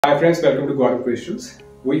Hi friends, welcome to Gautam Crystals.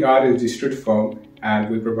 We are a registered firm and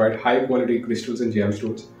we provide high quality crystals and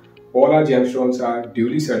gemstones. All our gemstones are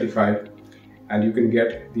duly certified and you can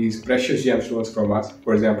get these precious gemstones from us.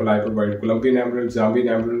 For example, I provide Colombian emerald, Zambian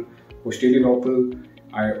emerald, Australian opal.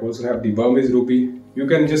 I also have the Burmese ruby. You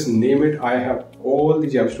can just name it. I have all the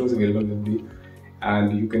gemstones available with me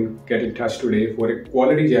and you can get in touch today for a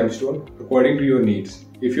quality gemstone according to your needs.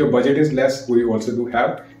 If your budget is less, we also do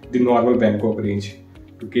have the normal Bangkok range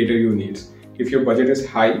to cater your needs. If your budget is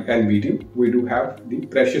high and medium, we do have the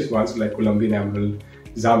precious ones like Colombian emerald,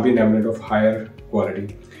 Zambian emerald of higher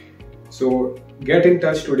quality. So get in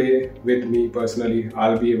touch today with me personally.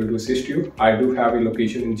 I'll be able to assist you. I do have a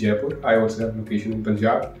location in Jaipur. I also have a location in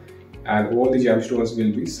Punjab, and all the gemstones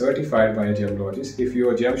will be certified by a gemologist. If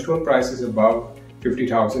your gemstone price is above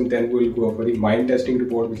 50,000, then we'll go for the mine testing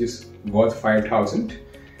report, which is worth 5,000.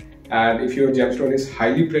 And if your gemstone is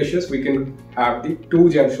highly precious, we can have the 2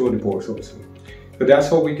 gemstone reports also. So that's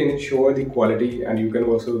how we can ensure the quality, and you can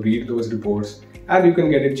also read those reports and you can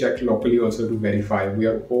get it checked locally also to verify. We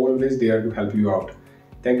are always there to help you out.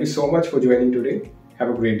 Thank you so much for joining today. Have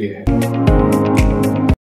a great day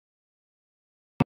ahead.